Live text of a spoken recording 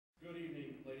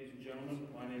gentlemen.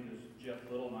 My name is Jeff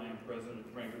Little, and I am president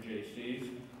of Frankfort JCs.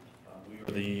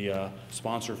 We are the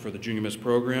sponsor for the Junior Miss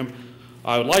program.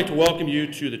 I would like to welcome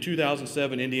you to the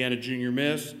 2007 Indiana Junior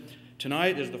Miss.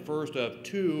 Tonight is the first of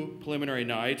two preliminary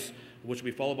nights, which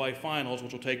will be followed by finals,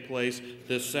 which will take place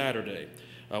this Saturday.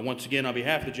 Once again, on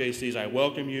behalf of the JCs, I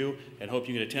welcome you and hope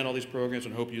you can attend all these programs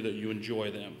and hope that you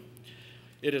enjoy them.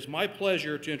 It is my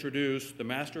pleasure to introduce the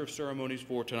Master of Ceremonies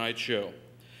for tonight's show.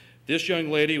 This young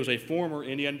lady was a former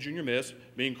Indiana Junior Miss,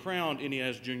 being crowned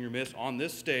Indiana's Junior Miss on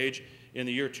this stage in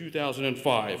the year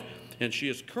 2005, and she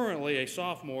is currently a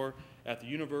sophomore at the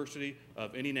University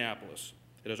of Indianapolis.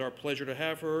 It is our pleasure to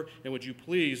have her, and would you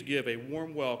please give a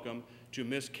warm welcome to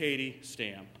Miss Katie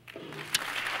Stam.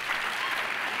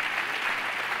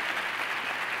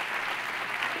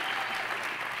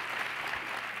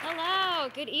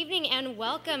 Good evening and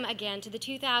welcome again to the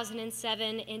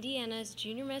 2007 Indiana's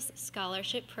Junior Miss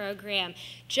Scholarship Program.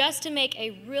 Just to make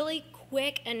a really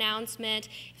quick announcement,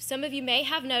 some of you may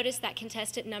have noticed that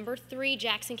contestant number 3,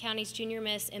 Jackson County's Junior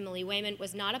Miss Emily Wayman,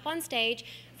 was not up on stage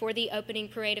for the opening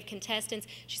parade of contestants.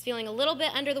 She's feeling a little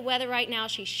bit under the weather right now.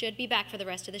 She should be back for the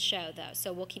rest of the show though,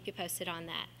 so we'll keep you posted on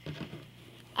that.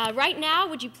 Right now,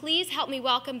 would you please help me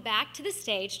welcome back to the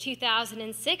stage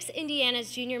 2006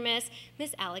 Indiana's Junior Miss,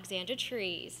 Miss Alexandra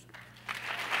Trees.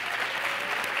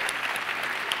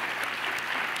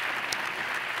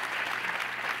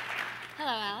 Hello,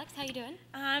 Alex. How you doing?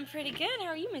 I'm pretty good. How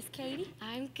are you, Miss Katie?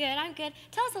 I'm good. I'm good.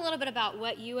 Tell us a little bit about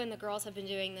what you and the girls have been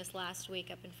doing this last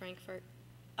week up in Frankfort.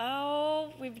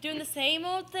 Oh, we've been doing the same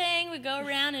old thing. We go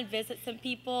around and visit some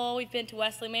people. We've been to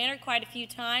Wesley Manor quite a few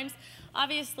times.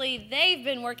 Obviously, they've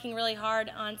been working really hard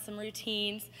on some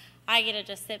routines. I get to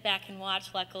just sit back and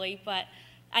watch, luckily, but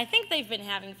I think they've been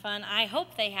having fun. I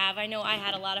hope they have. I know I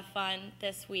had a lot of fun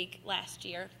this week last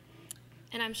year.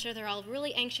 And I'm sure they're all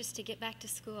really anxious to get back to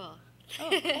school.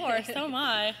 Oh, of course, so am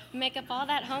I. Make up all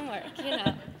that homework, you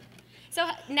know. So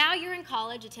now you're in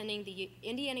college attending the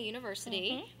Indiana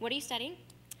University. Mm-hmm. What are you studying?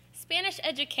 Spanish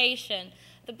education.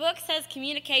 The book says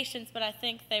communications, but I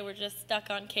think they were just stuck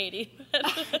on Katie.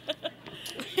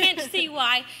 Can't see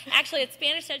why. Actually, it's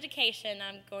Spanish education.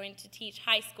 I'm going to teach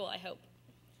high school, I hope.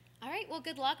 All right, well,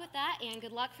 good luck with that, and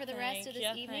good luck for the rest of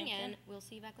this evening, and we'll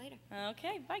see you back later.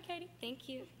 Okay, bye, Katie. Thank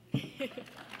you.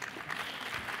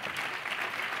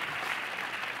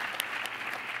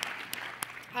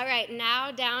 All right,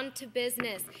 now down to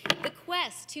business. The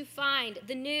quest to find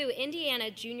the new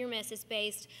Indiana Junior Miss is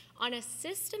based on a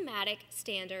systematic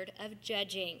standard of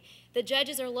judging. The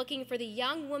judges are looking for the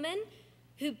young woman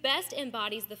who best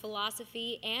embodies the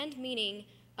philosophy and meaning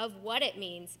of what it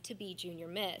means to be Junior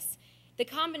Miss. The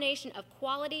combination of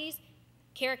qualities,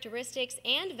 characteristics,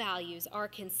 and values are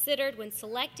considered when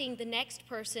selecting the next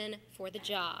person for the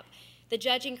job. The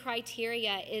judging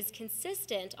criteria is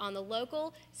consistent on the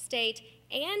local, state,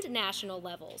 and national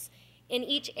levels. In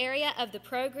each area of the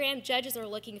program, judges are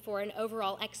looking for an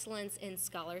overall excellence in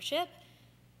scholarship,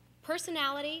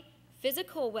 personality,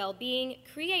 physical well-being,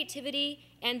 creativity,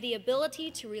 and the ability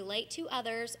to relate to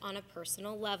others on a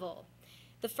personal level.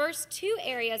 The first two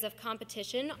areas of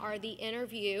competition are the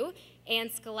interview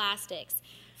and scholastics.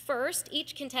 First,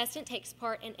 each contestant takes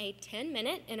part in a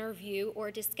 10-minute interview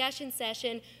or discussion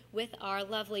session with our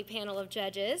lovely panel of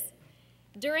judges.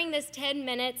 During this 10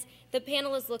 minutes, the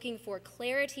panel is looking for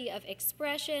clarity of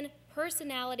expression,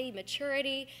 personality,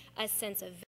 maturity, a sense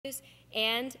of values,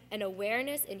 and an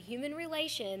awareness in human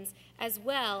relations, as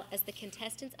well as the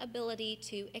contestant's ability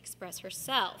to express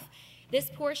herself. This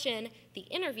portion, the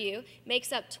interview,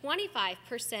 makes up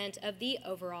 25% of the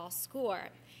overall score.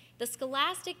 The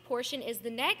scholastic portion is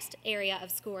the next area of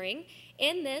scoring.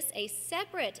 In this, a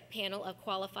separate panel of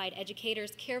qualified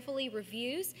educators carefully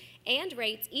reviews and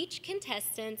rates each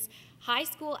contestant's high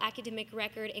school academic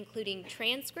record, including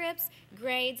transcripts,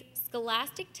 grades,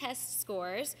 scholastic test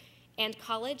scores, and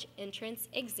college entrance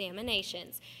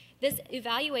examinations. This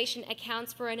evaluation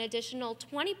accounts for an additional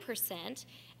 20%.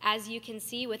 As you can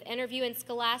see, with interview and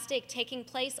scholastic taking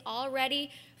place already,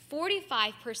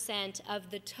 45%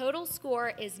 of the total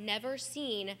score is never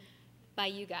seen by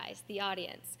you guys, the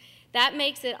audience. That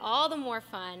makes it all the more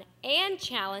fun and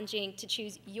challenging to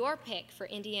choose your pick for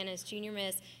Indiana's Junior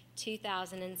Miss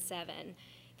 2007.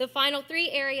 The final three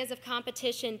areas of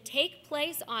competition take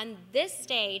place on this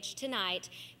stage tonight.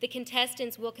 The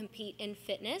contestants will compete in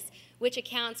fitness, which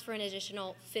accounts for an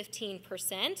additional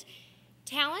 15%,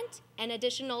 talent, an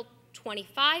additional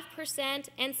 25%,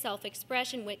 and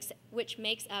self-expression, which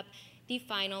makes up the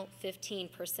final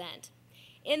 15%.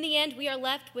 In the end, we are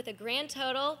left with a grand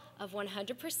total of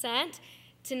 100%.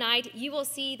 Tonight, you will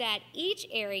see that each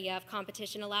area of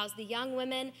competition allows the young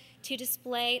women to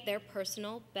display their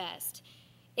personal best.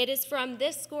 It is from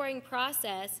this scoring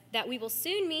process that we will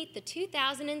soon meet the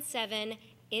 2007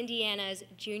 Indiana's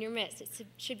Junior Miss. It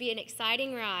should be an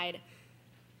exciting ride.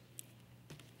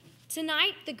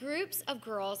 Tonight, the groups of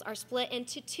girls are split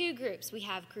into two groups. We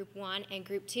have Group 1 and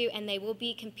Group 2, and they will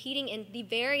be competing in the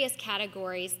various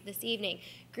categories this evening.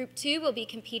 Group 2 will be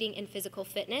competing in physical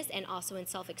fitness and also in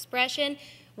self-expression,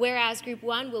 whereas Group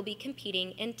 1 will be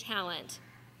competing in talent.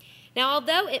 Now,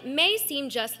 although it may seem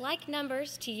just like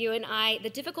numbers to you and I, the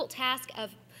difficult task of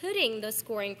putting the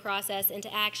scoring process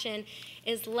into action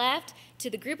is left to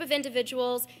the group of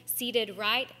individuals seated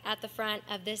right at the front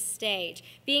of this stage.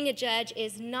 Being a judge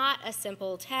is not a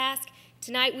simple task.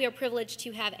 Tonight we are privileged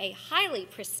to have a highly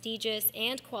prestigious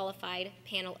and qualified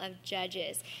panel of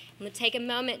judges. I'm going to take a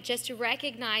moment just to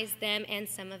recognize them and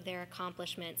some of their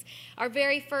accomplishments. Our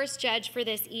very first judge for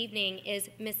this evening is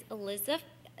Miss Alyssa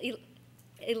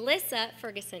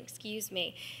Ferguson,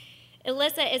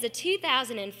 Alyssa is a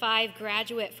 2005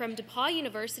 graduate from DePaul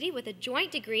University with a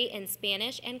joint degree in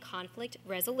Spanish and conflict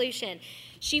resolution.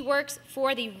 She works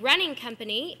for the running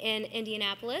company in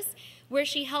Indianapolis, where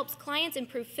she helps clients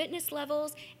improve fitness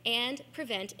levels and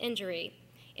prevent injury.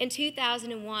 In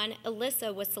 2001,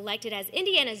 Alyssa was selected as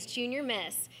Indiana's Junior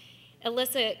Miss.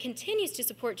 Alyssa continues to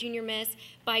support Junior Miss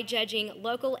by judging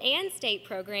local and state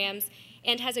programs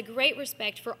and has a great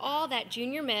respect for all that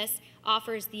Junior Miss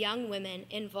offers the young women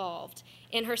involved.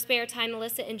 In her spare time,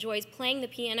 Alyssa enjoys playing the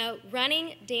piano,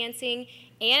 running, dancing,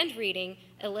 and reading.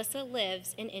 Alyssa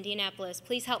lives in Indianapolis.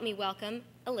 Please help me welcome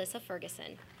Alyssa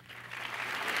Ferguson.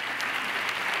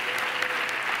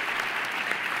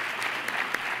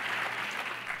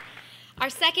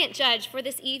 Our second judge for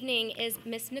this evening is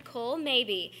Miss Nicole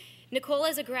Mabey. Nicole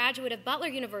is a graduate of Butler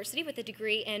University with a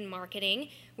degree in marketing,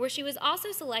 where she was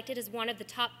also selected as one of the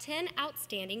top 10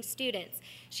 outstanding students.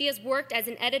 She has worked as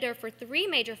an editor for 3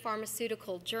 major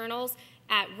pharmaceutical journals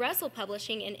at Russell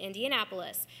Publishing in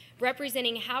Indianapolis.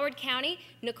 Representing Howard County,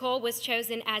 Nicole was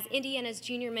chosen as Indiana's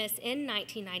Junior Miss in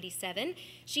 1997.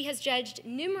 She has judged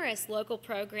numerous local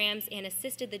programs and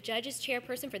assisted the judge's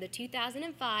chairperson for the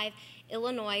 2005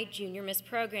 Illinois Junior Miss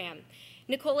program.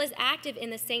 Nicole is active in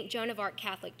the St. Joan of Arc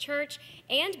Catholic Church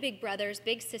and Big Brothers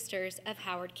Big Sisters of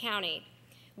Howard County,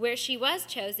 where she was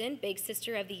chosen Big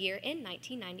Sister of the Year in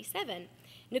 1997.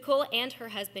 Nicole and her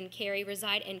husband Carrie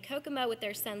reside in Kokomo with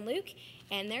their son Luke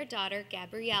and their daughter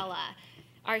Gabriella.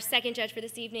 Our second judge for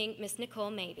this evening, Miss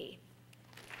Nicole Mabey.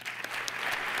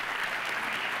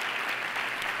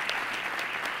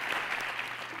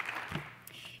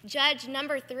 Judge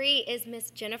number 3 is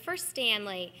Miss Jennifer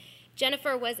Stanley.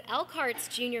 Jennifer was Elkhart's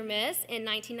Junior Miss in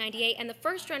 1998 and the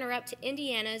first runner-up to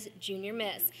Indiana's Junior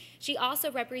Miss. She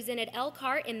also represented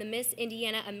Elkhart in the Miss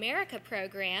Indiana America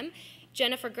program.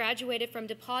 Jennifer graduated from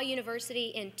DePaul University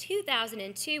in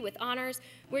 2002 with honors,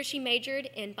 where she majored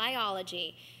in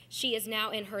biology. She is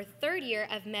now in her 3rd year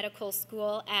of medical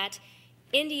school at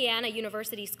Indiana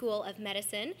University School of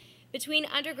Medicine. Between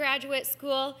undergraduate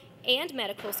school and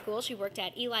medical school, she worked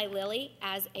at Eli Lilly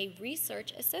as a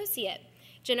research associate.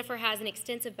 Jennifer has an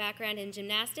extensive background in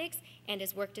gymnastics and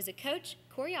has worked as a coach,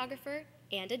 choreographer,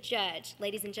 and a judge.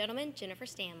 Ladies and gentlemen, Jennifer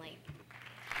Stanley.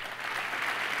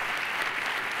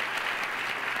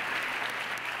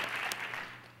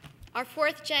 Our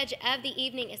fourth judge of the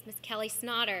evening is Miss Kelly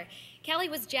Snotter. Kelly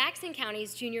was Jackson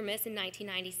County's Junior Miss in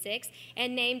 1996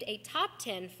 and named a top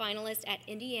 10 finalist at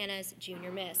Indiana's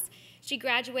Junior Miss. She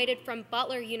graduated from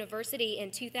Butler University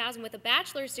in 2000 with a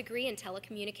bachelor's degree in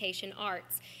telecommunication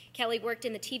arts. Kelly worked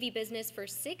in the TV business for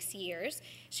 6 years.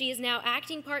 She is now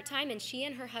acting part-time, and she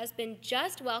and her husband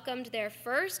just welcomed their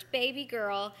first baby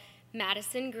girl,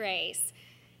 Madison Grace.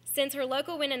 Since her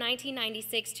local win in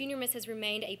 1996, Junior Miss has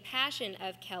remained a passion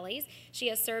of Kelly's. She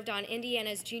has served on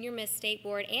Indiana's Junior Miss State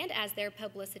Board and as their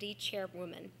publicity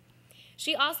chairwoman.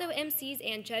 She also MCs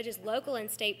and judges local and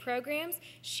state programs.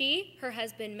 She, her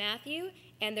husband Matthew,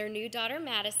 and their new daughter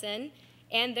Madison,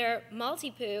 and their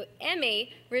multi-poo,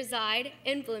 Emmy, reside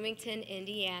in Bloomington,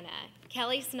 Indiana.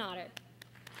 Kelly Snotter.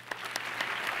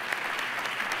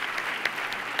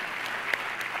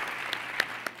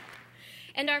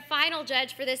 And our final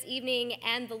judge for this evening,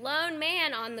 and the lone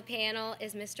man on the panel,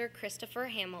 is Mr. Christopher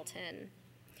Hamilton.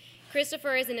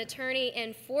 Christopher is an attorney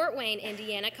in Fort Wayne,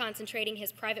 Indiana, concentrating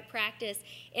his private practice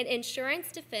in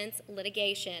insurance defense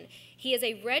litigation. He is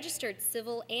a registered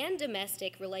civil and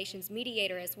domestic relations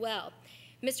mediator as well.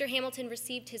 Mr. Hamilton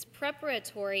received his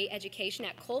preparatory education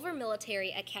at Culver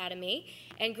Military Academy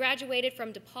and graduated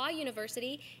from DePaul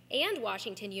University and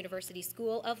Washington University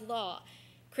School of Law.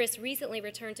 Chris recently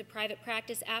returned to private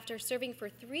practice after serving for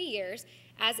 3 years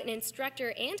as an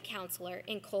instructor and counselor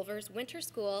in Culver's winter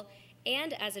school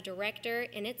and as a director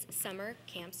in its summer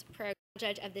camps program.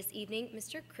 Judge of this evening,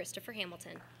 Mr. Christopher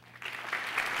Hamilton.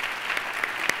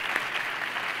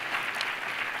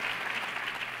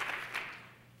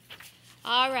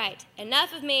 All right,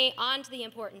 enough of me, on to the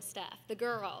important stuff, the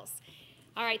girls.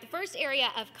 All right, the first area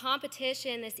of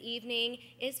competition this evening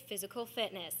is physical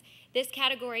fitness. This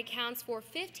category counts for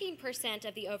 15%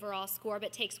 of the overall score,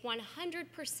 but takes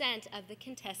 100% of the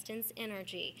contestants'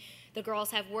 energy. The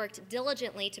girls have worked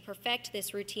diligently to perfect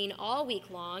this routine all week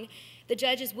long. The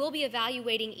judges will be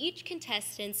evaluating each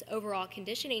contestant's overall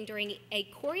conditioning during a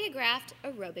choreographed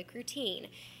aerobic routine.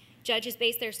 Judges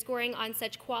base their scoring on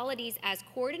such qualities as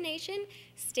coordination,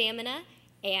 stamina,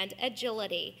 and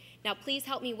agility. Now please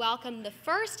help me welcome the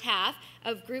first half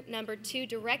of group number 2,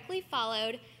 directly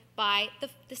followed by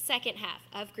the second half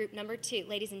of group number 2.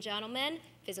 Ladies and gentlemen,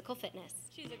 physical fitness.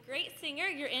 She's a great singer.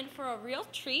 You're in for a real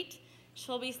treat.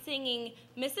 She'll be singing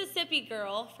Mississippi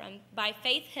Girl by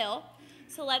Faith Hill.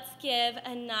 So let's give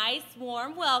a nice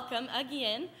warm welcome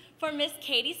again for Miss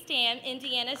Katie Stam,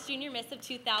 Indiana's Junior Miss of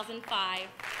 2005.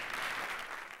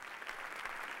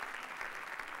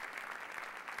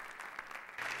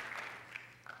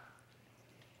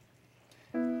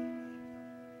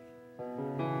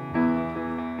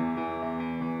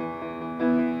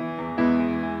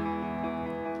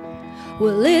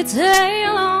 Well, it's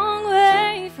a long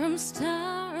way from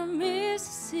Stam,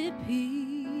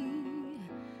 Mississippi,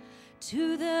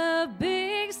 to the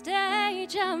big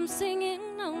stage I'm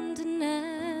singing on tonight.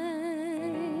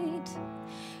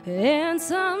 And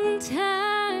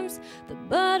sometimes the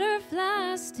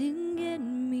butterflies still get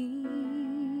me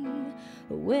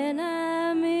when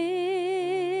I'm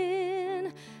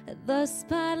in the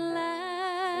spotlight.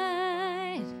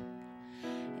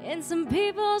 And some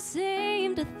people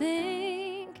seem to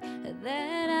think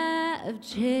that I've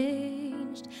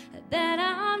changed, that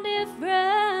I'm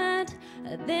different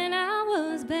than I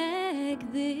was back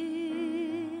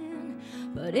then.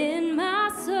 But in my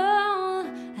soul,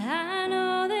 I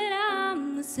know that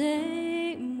I'm the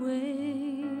same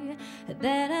way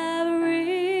that I've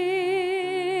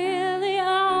really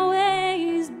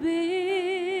always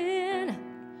been.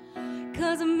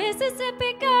 'Cause a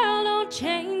Mississippi girl don't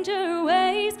change her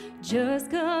ways just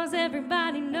 'cause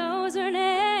everybody knows her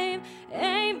name.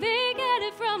 Ain't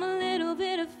big-headed from a little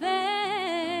bit of fame.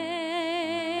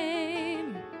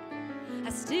 I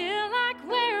still like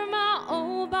wearing my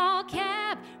old ball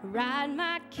cap, ride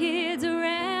my kids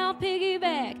around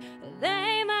piggyback.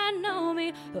 They might know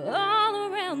me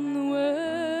all around the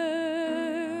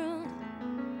world,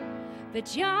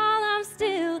 but y'all, I'm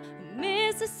still a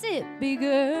Mississippi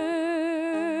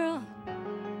girl.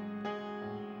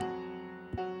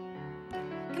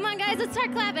 Come on, guys, let's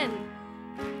start clapping.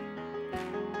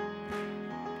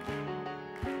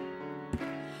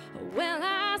 Well,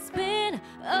 I spent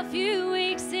a few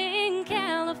weeks in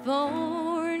California.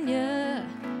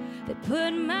 They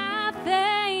put my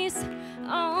face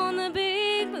on the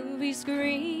big movie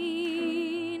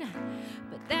screen,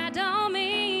 but that don't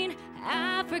mean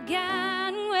I've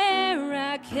forgotten where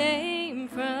I came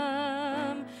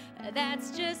from. That's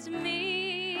just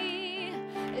me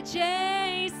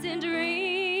chasing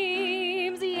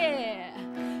dreams, yeah.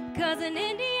 'Cause an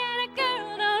Indiana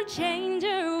girl don't change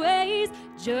her ways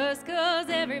just 'cause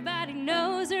everybody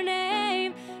knows her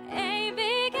name. Ain't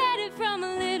big-headed from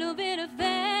a little bit of fame.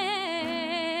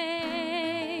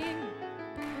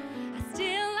 I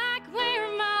still like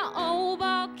wearing my old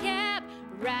ball cap,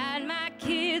 ride my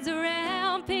kids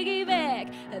around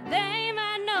piggyback. They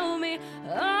might know me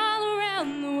all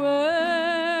around the world,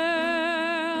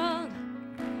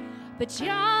 but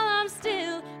y'all, I'm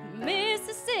still a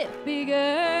Mississippi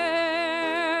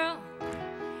girl.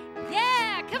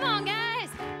 Yeah, come on, guys.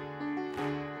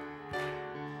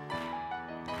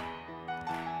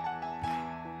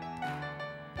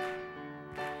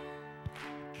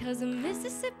 'Cause a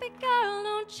Mississippi girl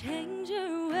don't change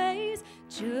her ways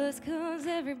just 'cause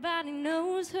everybody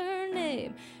knows her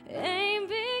name. Ain't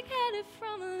big-headed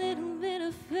from a little bit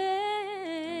of fame.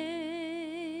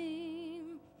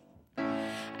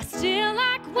 I still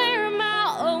like wearing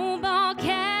my old ball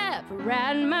cap,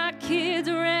 riding my kids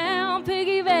around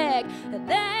piggyback.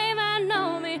 They might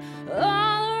know me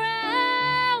all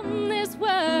around this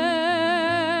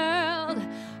world,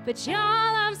 but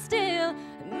y'all, I'm still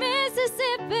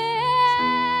Mississippi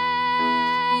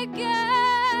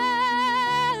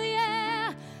girl,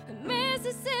 yeah,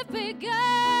 Mississippi girl.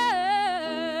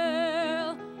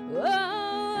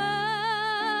 Oh,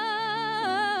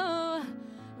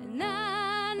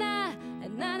 na na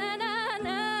na na na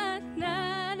na.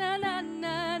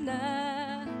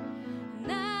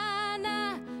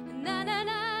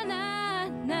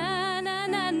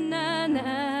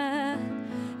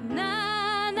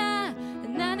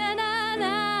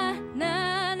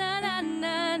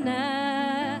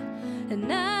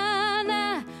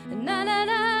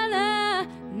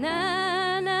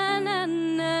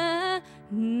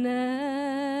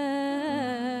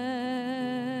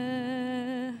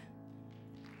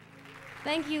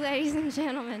 Thank you, ladies and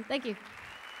gentlemen. Thank you.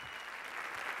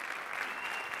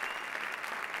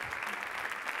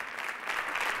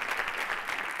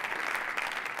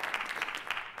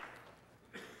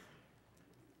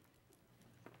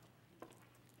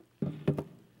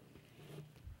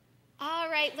 All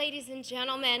right, ladies and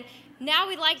gentlemen, now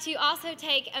we'd like to also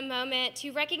take a moment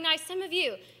to recognize some of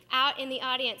you out in the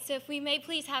audience. So if we may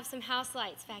please have some house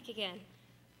lights back again.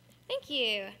 Thank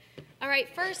you. All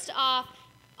right, first off,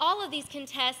 all of these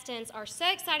contestants are so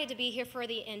excited to be here for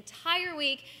the entire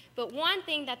week, but one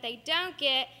thing that they don't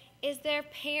get is their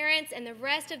parents and the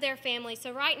rest of their family.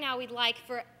 So right now we'd like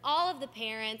for all of the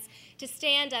parents to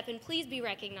stand up and please be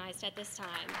recognized at this time.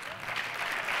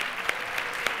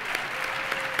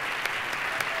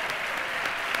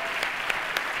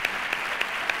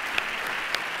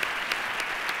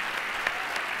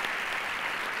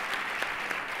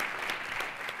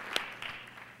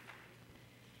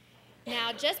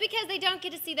 Now, just because they don't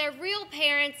get to see their real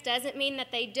parents doesn't mean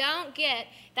that they don't get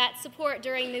that support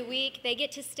during the week. They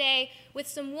get to stay with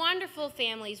some wonderful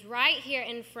families right here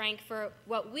in Frankfort,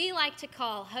 what we like to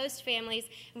call host families,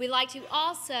 and we'd like to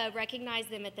also recognize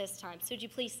them at this time. So would you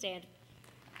please stand?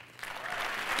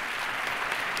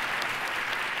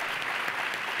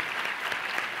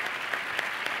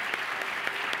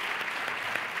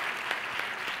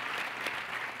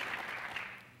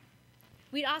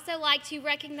 We'd also like to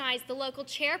recognize the local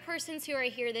chairpersons who are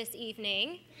here this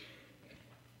evening.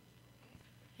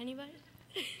 Anybody?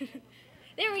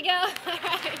 There we go. All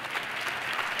right.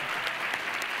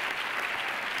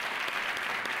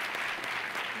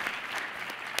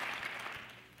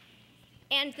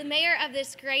 And the mayor of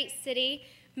this great city,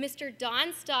 Mr.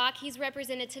 Don Stock, he's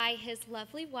represented by his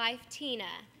lovely wife, Tina.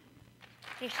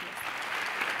 There she is.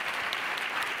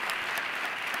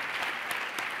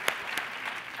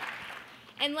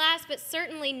 And last but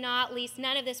certainly not least,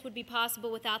 none of this would be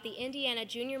possible without the Indiana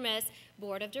Junior Miss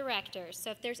Board of Directors.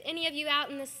 So if there's any of you out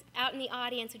in the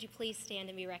audience, would you please stand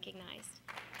and be recognized?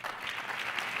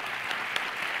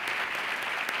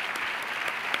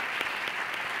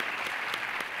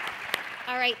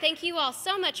 All right, thank you all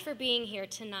so much for being here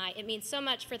tonight. It means so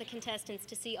much for the contestants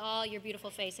to see all your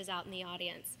beautiful faces out in the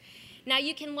audience. Now,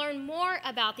 you can learn more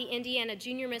about the Indiana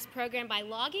Junior Miss program by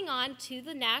logging on to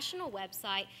the national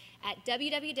website at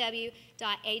www.ajm.org.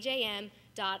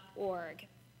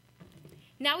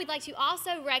 Now, we'd like to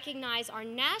also recognize our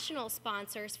national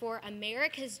sponsors for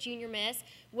America's Junior Miss,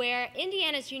 where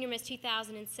Indiana's Junior Miss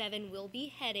 2007 will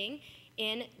be heading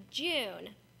in June.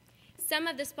 Some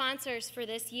of the sponsors for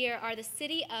this year are the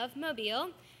City of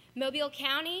Mobile, Mobile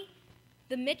County,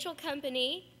 the Mitchell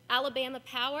Company, Alabama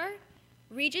Power,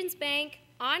 Regions Bank,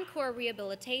 Encore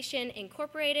Rehabilitation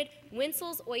Incorporated,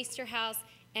 Winsel's Oyster House,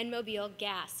 and Mobile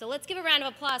Gas. So let's give a round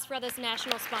of applause for those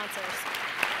national sponsors.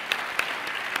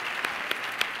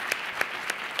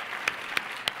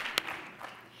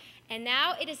 And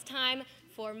now it is time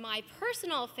for my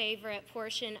personal favorite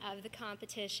portion of the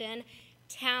competition,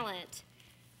 talent.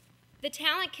 The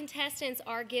talent contestants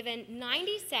are given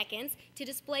 90 seconds to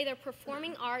display their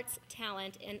performing arts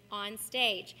talent on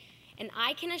stage. And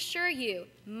I can assure you,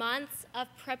 months of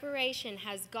preparation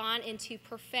has gone into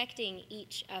perfecting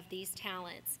each of these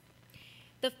talents.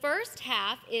 The first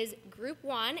half is Group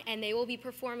 1, and they will be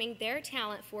performing their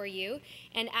talent for you.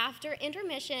 And after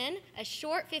intermission, a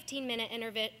short 15-minute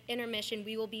intermission,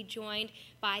 we will be joined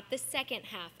by the second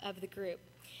half of the group.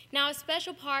 Now, a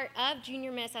special part of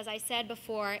Junior Miss, as I said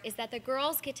before, is that the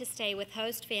girls get to stay with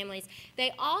host families.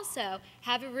 They also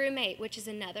have a roommate, which is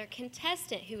another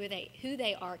contestant who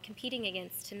they are competing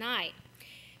against tonight.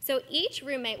 So each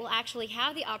roommate will actually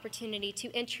have the opportunity to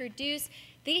introduce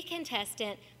the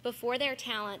contestant before their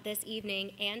talent this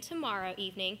evening and tomorrow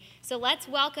evening. So let's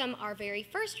welcome our very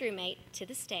first roommate to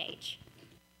the stage.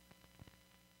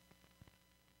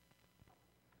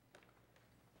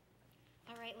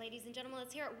 All right, ladies and gentlemen,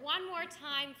 let's hear it one more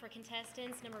time for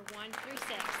contestants number 1 through 6.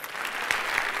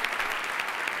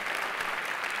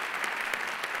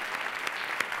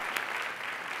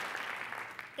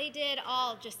 They did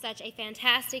all just such a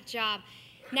fantastic job.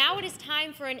 Now it is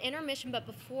time for an intermission, but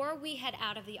before we head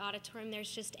out of the auditorium,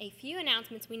 there's just a few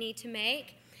announcements we need to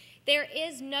make. There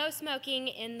is no smoking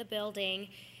in the building.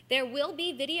 There will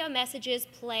be video messages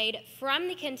played from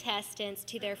the contestants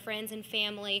to their friends and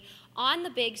family on the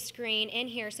big screen in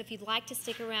here, so if you'd like to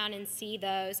stick around and see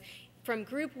those from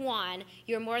Group 1,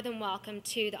 you're more than welcome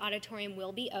to. The auditorium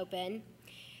will be open.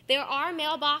 There are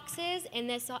mailboxes in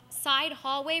this side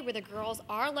hallway where the girls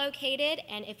are located,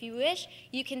 and if you wish,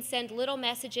 you can send little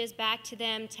messages back to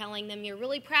them telling them you're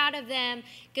really proud of them,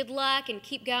 good luck, and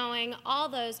keep going. All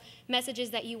those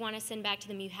messages that you want to send back to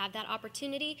them, you have that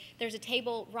opportunity. There's a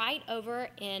table right over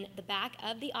in the back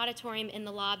of the auditorium in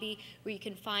the lobby where you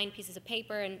can find pieces of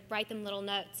paper and write them little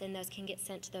notes, and those can get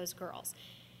sent to those girls.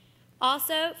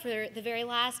 Also, for the very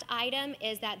last item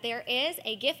is that there is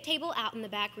a gift table out in the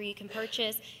back where you can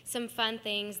purchase some fun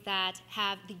things that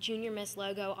have the Junior Miss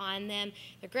logo on them.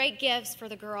 They're great gifts for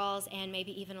the girls and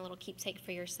maybe even a little keepsake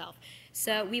for yourself.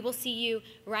 So we will see you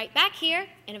right back here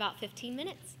in about 15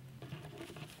 minutes.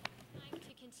 Time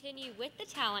to continue with the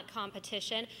talent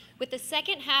competition with the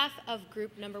second half of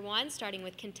group number 1, starting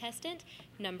with contestant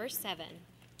number 7.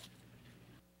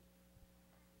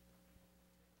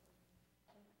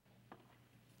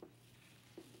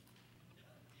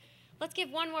 Let's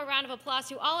give one more round of applause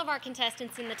to all of our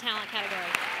contestants in the talent category.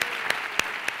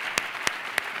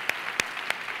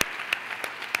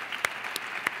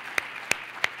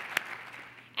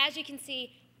 As you can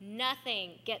see,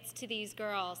 nothing gets to these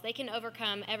girls. They can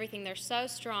overcome everything. They're so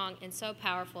strong and so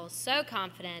powerful, so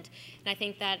confident, and I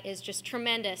think that is just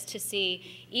tremendous to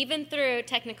see. Even through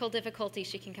technical difficulties,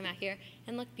 she can come out here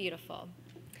and look beautiful.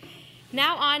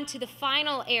 Now on to the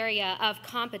final area of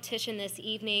competition this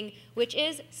evening, which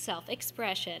is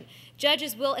self-expression.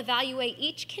 Judges will evaluate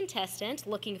each contestant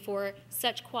looking for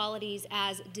such qualities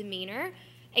as demeanor,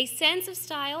 a sense of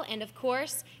style, and of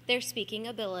course, their speaking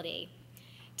ability.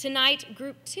 Tonight,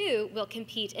 Group 2 will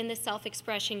compete in the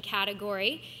self-expression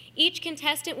category. Each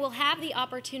contestant will have the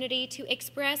opportunity to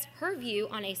express her view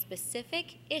on a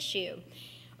specific issue.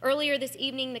 Earlier this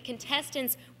evening, the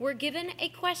contestants were given a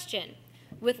question.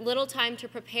 With little time to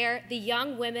prepare, the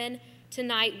young women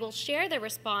tonight will share their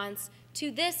response to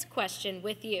this question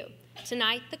with you.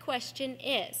 Tonight, the question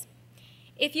is,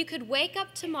 if you could wake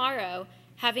up tomorrow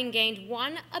having gained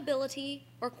one ability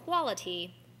or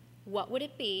quality, what would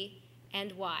it be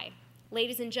and why?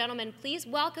 Ladies and gentlemen, please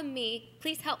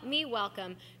help me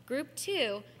welcome Group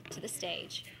 2 to the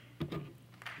stage. What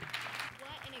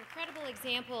an incredible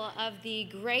example of the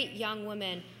great young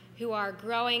women who are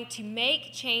growing to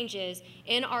make changes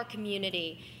in our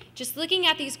community. Just looking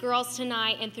at these girls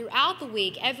tonight and throughout the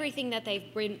week, everything that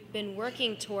they've been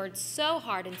working towards so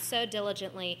hard and so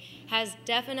diligently has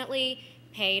definitely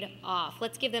paid off.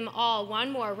 Let's give them all one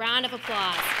more round of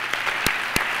applause.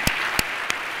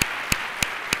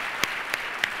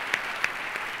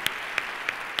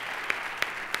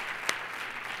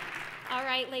 All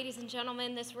right, ladies and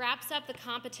gentlemen, this wraps up the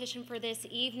competition for this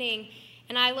evening.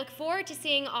 And I look forward to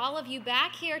seeing all of you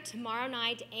back here tomorrow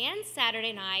night and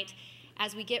Saturday night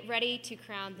as we get ready to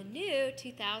crown the new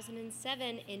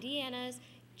 2007 Indiana's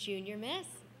Junior Miss.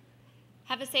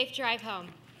 Have a safe drive home.